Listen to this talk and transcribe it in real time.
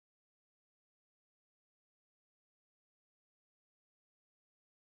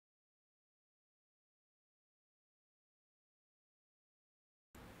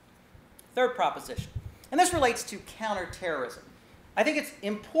Third proposition. And this relates to counterterrorism. I think it's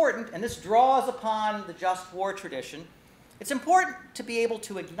important, and this draws upon the just war tradition, it's important to be able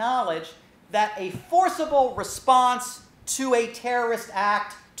to acknowledge that a forcible response to a terrorist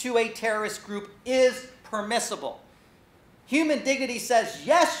act, to a terrorist group, is permissible. Human dignity says,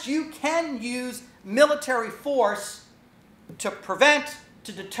 yes, you can use military force to prevent,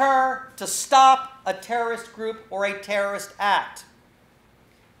 to deter, to stop a terrorist group or a terrorist act.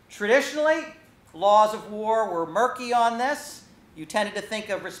 Traditionally, laws of war were murky on this. You tended to think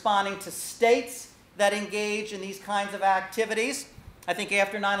of responding to states that engage in these kinds of activities. I think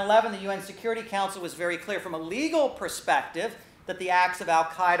after 9/11, the UN Security Council was very clear from a legal perspective that the acts of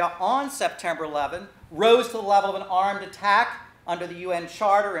al-Qaeda on September 11 rose to the level of an armed attack under the UN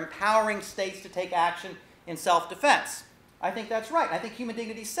Charter, empowering states to take action in self-defense. I think that's right. I think human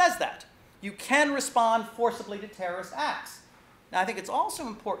dignity says that. You can respond forcibly to terrorist acts. Now, I think it's also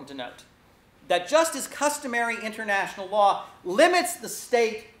important to note that just as customary international law limits the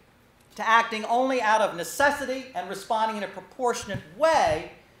state to acting only out of necessity and responding in a proportionate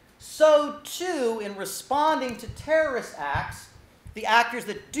way, so too in responding to terrorist acts, the actors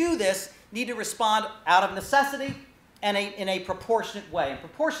that do this need to respond out of necessity and in a proportionate way. And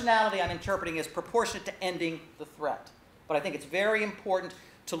proportionality, I'm interpreting as proportionate to ending the threat. But I think it's very important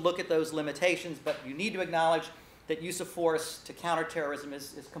to look at those limitations, but you need to acknowledge that use of force to counter terrorism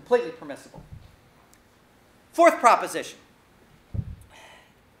is completely permissible. Fourth proposition.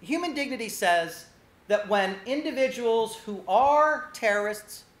 Human dignity says that when individuals who are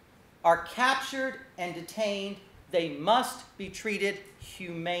terrorists are captured and detained, they must be treated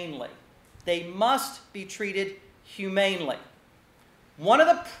humanely. They must be treated humanely. One of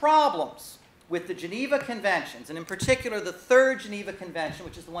the problems with the Geneva Conventions, and in particular the Third Geneva Convention,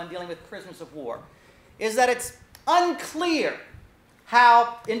 which is the one dealing with prisoners of war, is that it's unclear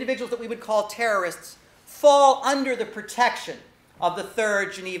how individuals that we would call terrorists fall under the protection of the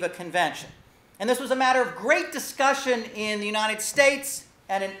Third Geneva Convention. And this was a matter of great discussion in the United States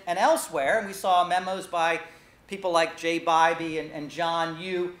and elsewhere. And we saw memos by people like Jay Bybee and John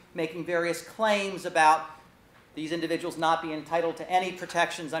Yoo making various claims about these individuals not being entitled to any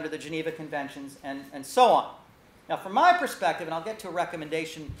protections under the Geneva Conventions and so on. Now, from my perspective, and I'll get to a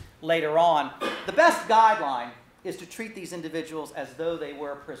recommendation later on, the best guideline is to treat these individuals as though they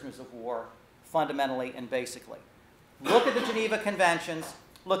were prisoners of war, fundamentally and basically. Look at the Geneva Conventions,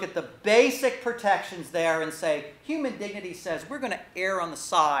 look at the basic protections there and say, human dignity says we're going to err on the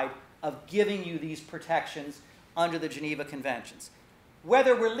side of giving you these protections under the Geneva Conventions.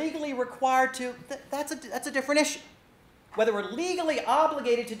 Whether we're legally required to, that's a different issue. Whether we're legally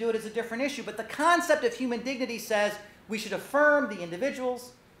obligated to do it is a different issue, but the concept of human dignity says we should affirm the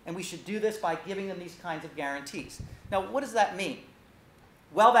individuals and we should do this by giving them these kinds of guarantees. Now, what does that mean?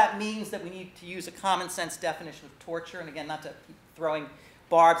 Well, that means that we need to use a common sense definition of torture, and again, not to keep throwing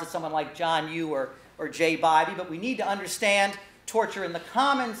barbs at someone like John Yoo or Jay Bybee, but we need to understand torture in the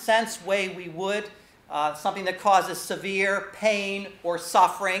common sense way we would, something that causes severe pain or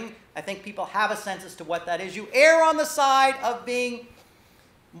suffering. I think people have a sense as to what that is. You err on the side of being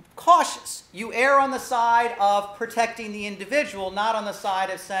cautious. You err on the side of protecting the individual, not on the side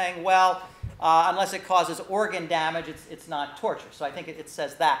of saying, well, unless it causes organ damage, it's not torture. So I think it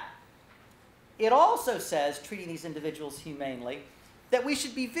says that. It also says, treating these individuals humanely, that we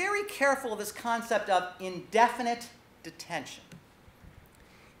should be very careful of this concept of indefinite detention.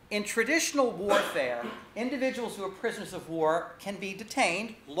 In traditional warfare, individuals who are prisoners of war can be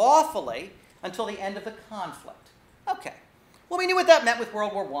detained lawfully until the end of the conflict. Okay. Well, we knew what that meant with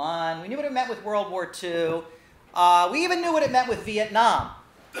World War I. We knew what it meant with World War II. We even knew what it meant with Vietnam.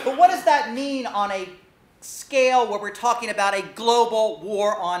 But what does that mean on a scale where we're talking about a global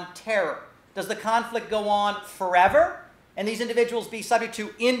war on terror? Does the conflict go on forever and these individuals be subject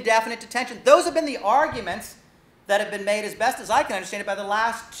to indefinite detention? Those have been the arguments that have been made, as best as I can understand it, by the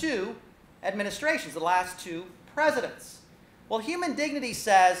last two administrations, the last two presidents. Well, human dignity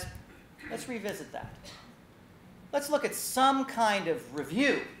says, let's revisit that. Let's look at some kind of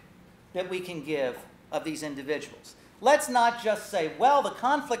review that we can give of these individuals. Let's not just say, well, the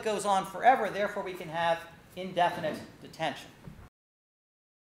conflict goes on forever, therefore we can have indefinite detention.